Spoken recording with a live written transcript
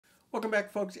Welcome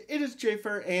back, folks. It is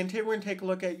Jafer, and today we're going to take a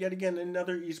look at yet again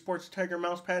another Esports Tiger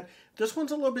mousepad. This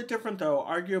one's a little bit different though,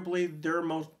 arguably their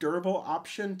most durable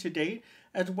option to date,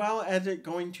 as well as it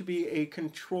going to be a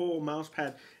control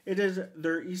mousepad. It is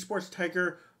their Esports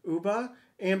Tiger UBA,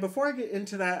 and before I get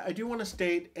into that, I do want to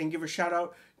state and give a shout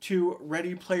out to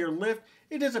Ready Player Lift.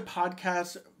 It is a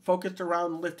podcast focused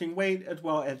around lifting weight as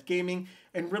well as gaming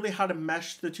and really how to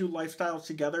mesh the two lifestyles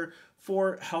together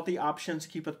for healthy options to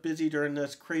keep us busy during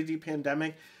this crazy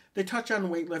pandemic. They touch on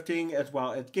weightlifting as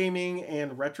well as gaming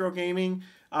and retro gaming.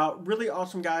 Really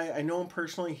awesome guy. I know him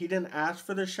personally. He didn't ask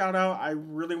for this shout out. I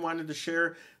really wanted to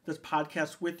share this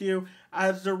podcast with you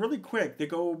as they're really quick. They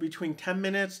go between 10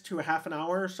 minutes to a half an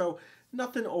hour, so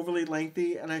nothing overly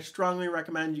lengthy, and I strongly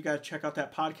recommend you guys check out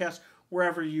that podcast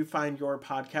wherever you find your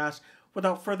podcast.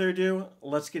 Without further ado,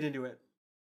 let's get into it.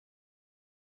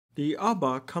 The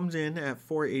UBA comes in at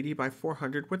 480 by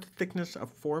 400 with a thickness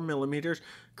of 4 millimeters.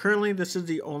 Currently, this is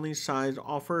the only size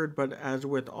offered, but as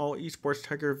with all Esports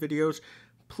Tiger videos,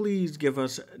 please give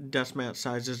us desk mat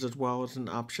sizes as well as an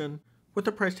option. With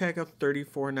a price tag of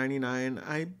 $34.99,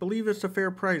 I believe it's a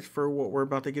fair price for what we're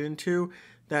about to get into,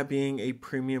 that being a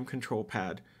premium control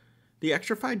pad. The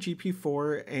Xtrfy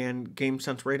GP4 and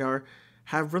GameSense Radar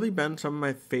have really been some of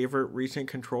my favorite recent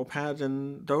control pads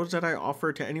and those that I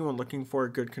offer to anyone looking for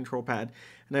a good control pad,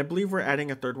 and I believe we're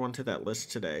adding a third one to that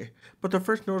list today. But the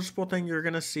first noticeable thing you're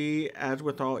going to see, as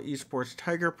with all Esports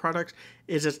Tiger products,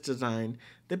 is its design.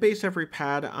 They base every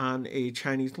pad on a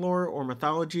Chinese lore or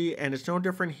mythology, and it's no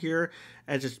different here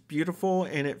as it's beautiful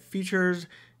and it features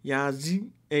Yazi,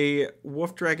 a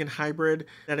wolf dragon hybrid,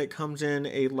 that it comes in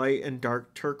a light and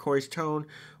dark turquoise tone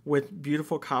with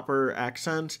beautiful copper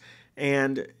accents.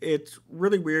 And it's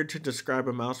really weird to describe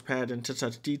a mousepad into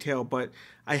such detail, but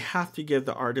I have to give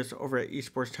the artists over at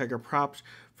Esports Tiger props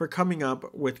for coming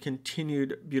up with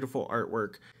continued beautiful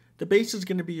artwork. The base is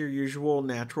going to be your usual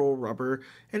natural rubber,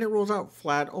 and it rolls out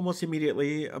flat almost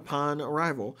immediately upon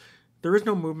arrival. There is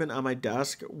no movement on my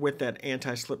desk with that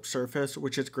anti-slip surface,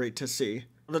 which is great to see.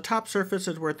 The top surface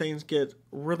is where things get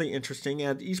really interesting,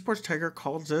 as Esports Tiger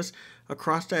calls this a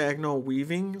cross-diagonal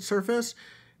weaving surface.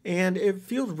 And it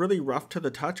feels really rough to the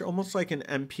touch, almost like an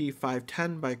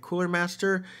MP510 by Cooler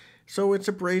Master. So it's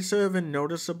abrasive and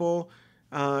noticeable.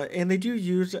 And they do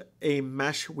use a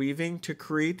mesh weaving to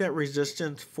create that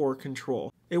resistance for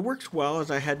control. It works well as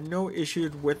I had no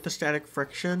issues with the static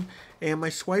friction, and my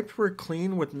swipes were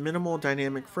clean with minimal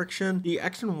dynamic friction. The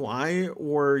X and Y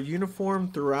were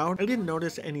uniform throughout. I didn't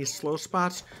notice any slow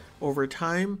spots over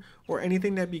time or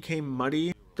anything that became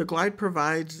muddy. The glide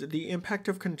provides the impact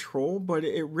of control, but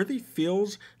it really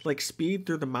feels like speed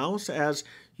through the mouse, as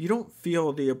you don't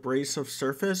feel the abrasive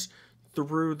surface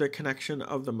through the connection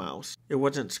of the mouse. It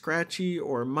wasn't scratchy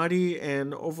or muddy,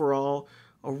 and overall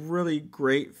a really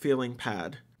great feeling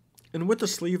pad. And with the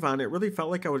sleeve on, it really felt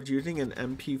like I was using an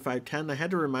MP510. I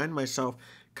had to remind myself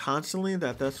constantly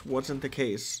that this wasn't the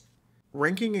case.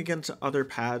 Ranking against other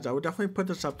pads, I would definitely put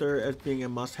this up there as being a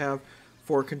must-have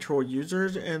for control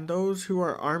users, and those who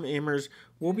are arm aimers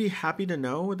will be happy to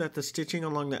know that the stitching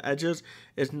along the edges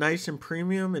is nice and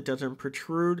premium. It doesn't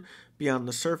protrude beyond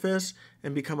the surface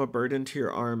and become a burden to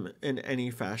your arm in any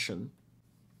fashion.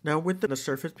 Now, with the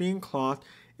surface being cloth,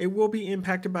 it will be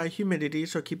impacted by humidity,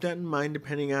 so keep that in mind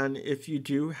depending on if you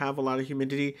do have a lot of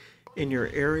humidity in your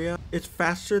area. It's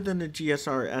faster than the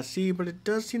GSR SE, but it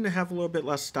does seem to have a little bit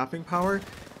less stopping power.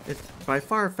 It's by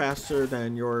far faster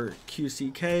than your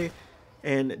QCK,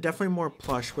 and definitely more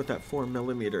plush with that 4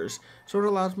 millimeters. So it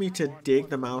allows me to dig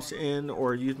the mouse in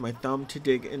or use my thumb to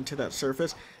dig into that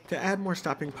surface to add more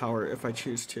stopping power if I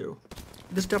choose to.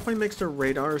 This definitely makes the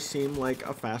Radar seem like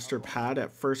a faster pad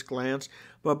at first glance,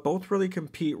 but both really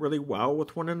compete really well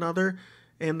with one another,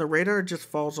 and the Radar just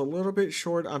falls a little bit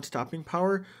short on stopping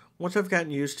power once I've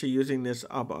gotten used to using this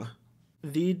UBA.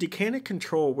 The Decanic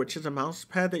Control, which is a mouse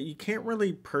pad that you can't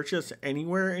really purchase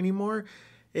anywhere anymore,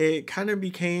 it kind of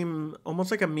became almost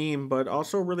like a meme, but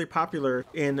also really popular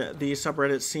in the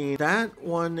subreddit scene. That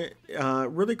one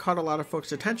really caught a lot of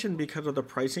folks' attention because of the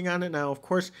pricing on it. Now, of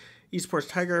course, Esports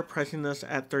Tiger pricing this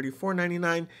at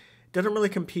 $34.99 doesn't really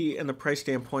compete in the price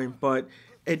standpoint, but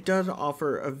it does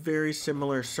offer a very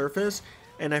similar surface,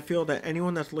 and I feel that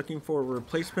anyone that's looking for a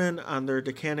replacement on their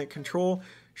Decanic Control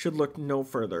should look no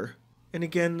further. And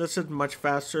again, this is much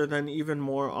faster than even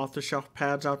more off-the-shelf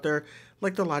pads out there,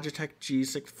 like the Logitech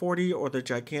G640 or the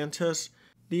Gigantus.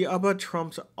 The UBA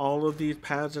trumps all of these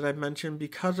pads that I've mentioned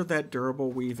because of that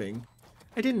durable weaving.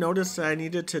 I didn't notice that I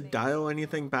needed to dial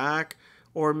anything back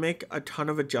or make a ton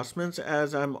of adjustments,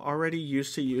 as I'm already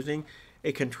used to using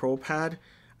a control pad.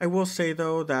 I will say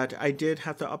though that I did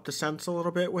have to up the sense a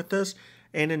little bit with this,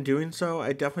 And in doing so,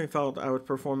 I definitely felt I was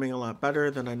performing a lot better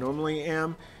than I normally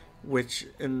am, which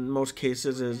in most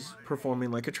cases is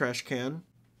performing like a trash can.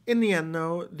 In the end,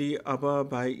 though, the UBBA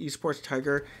by Esports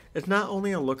Tiger is not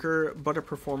only a looker, but a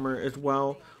performer as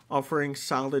well, offering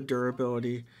solid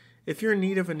durability. If you're in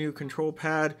need of a new control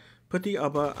pad, put the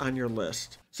UBBA on your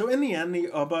list. So in the end, the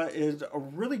UBBA is a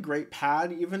really great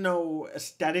pad, even though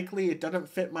aesthetically it doesn't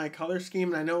fit my color scheme,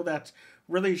 and I know that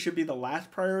really should be the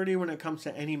last priority when it comes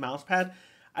to any mouse pad.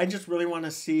 I just really want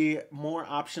to see more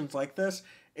options like this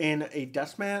in a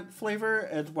desk mat flavor,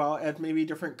 as well as maybe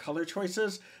different color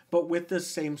choices, but with this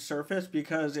same surface,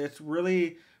 because it's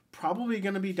really probably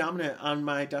going to be dominant on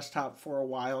my desktop for a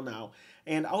while now.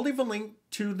 And I'll leave a link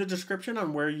to the description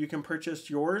on where you can purchase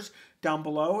yours down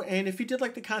below. And if you did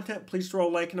like the content, please throw a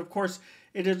like. And of course,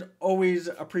 it is always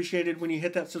appreciated when you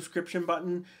hit that subscription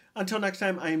button. Until next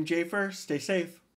time, I am Jafer. Stay safe.